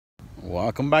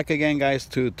Welcome back again, guys,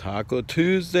 to Taco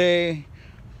Tuesday,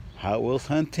 Hot Wheels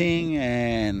hunting,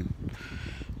 and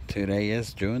today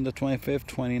is June the 25th,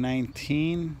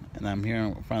 2019, and I'm here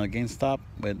in front of the GameStop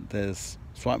with this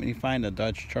swap meet find, the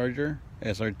Dodge Charger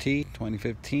SRT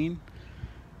 2015,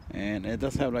 and it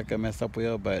does have like a messed up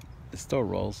wheel, but it still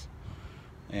rolls.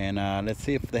 And let's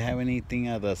see if they have anything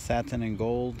of the satin and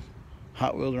gold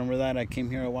Hot Wheels. Remember that? I came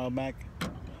here a while back.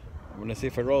 Well, let's see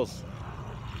if it rolls.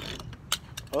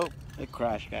 Oh, it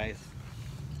crashed, guys.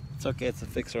 It's okay, it's a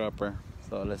fixer-upper.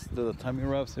 So let's do the tummy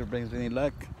rub, see if it brings any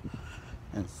luck,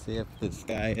 and see if this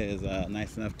guy is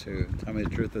nice enough to tell me the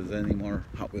truth if there's any more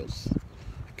Hot Wheels.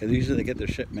 Because usually they get their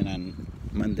shipment on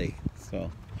Monday,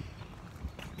 so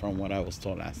from what I was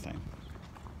told last time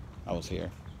I was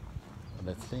here. But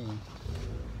let's see.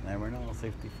 Never know,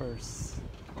 safety first.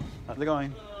 How's it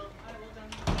going?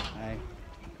 Hi.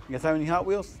 You guys have any Hot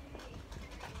Wheels?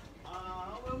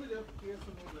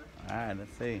 Alright,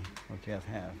 let's see what you guys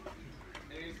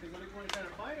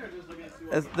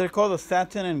have. They're called the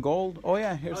satin and gold. Oh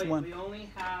yeah, here's one. We only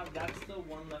have, that's the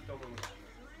one left over.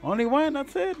 Only one?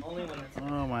 That's it? Only one. That's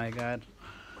oh my god.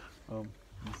 Oh,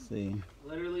 let's see.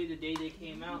 Literally the day they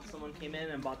came out, someone came in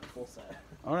and bought the full set.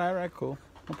 Alright, cool.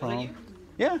 No problem.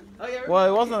 Yeah. Oh, yeah. Well,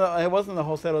 it wasn't the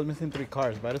whole set. It was missing 3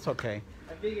 cars, but it's okay.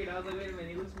 I figured. I was like, wait a minute,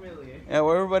 he looks familiar. Yeah,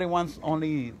 well, everybody wants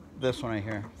only this one right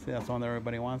here. See, that's the one that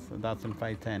everybody wants. The Datsun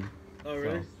 510. Oh,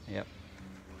 really? So, yep.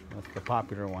 That's the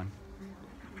popular one.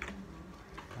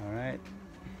 All right.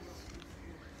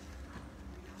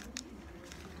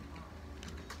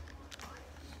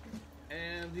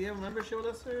 And do you have a membership with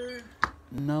us, sir?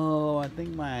 No, I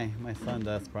think my son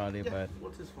does probably, but.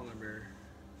 What's his phone number?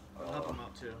 I'll help him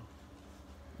out too.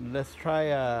 Let's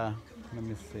try. Let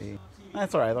me see.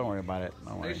 That's all right. Don't worry about it.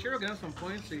 Don't worry. Are you sure we'll get some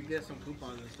points so you get some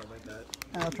coupons and stuff like that?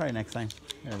 I'll try next time.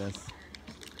 Here it is.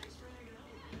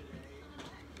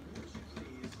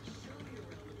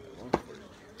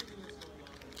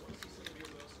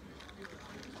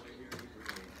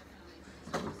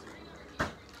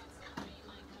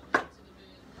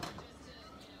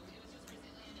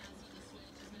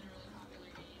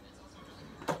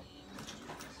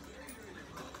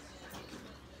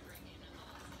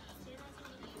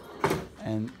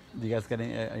 And do you guys get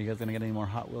any, are you guys gonna get any more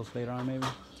Hot Wheels later on, maybe?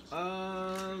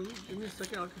 Give me a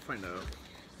second. I can find out.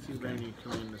 See if any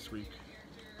come in this week.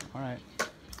 All right.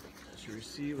 Should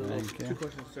receive a little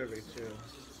 2-question survey too.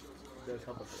 It does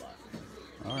help us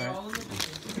a lot. All right.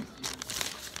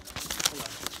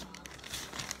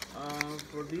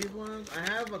 For these ones, I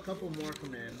have a couple more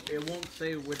come in. It won't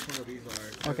say which one of these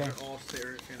are. Okay. They're all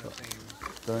kind of same.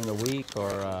 During the week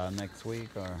or next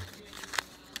week or?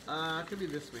 It could be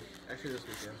this week. Actually, this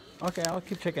week, yeah. Okay, I'll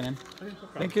keep checking in. Okay, no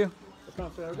Thank you. No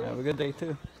problem. Have a good day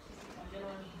too.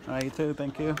 All right, you too.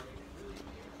 Thank you.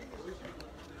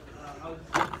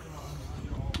 All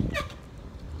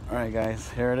right, guys.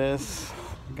 Here it is.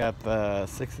 Got the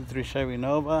 '63 Chevy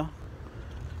Nova,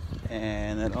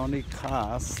 and it only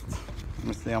cost. Let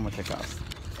me see how much it cost.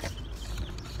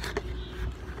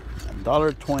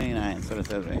 $1.29. So it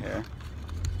says right here.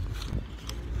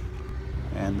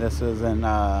 And this is in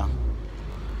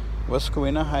West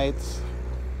Covina Heights,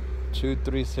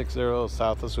 2360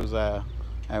 South Azusa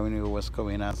Avenue, West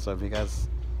Covina. So if you guys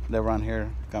live around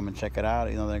here, come and check it out.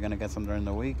 You know they're gonna get some during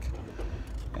the week.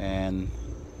 And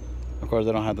of course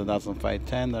they don't have the Datsun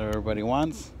 510 that everybody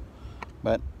wants.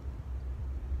 But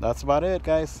that's about it,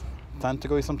 guys. Time to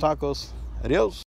go eat some tacos. Adios.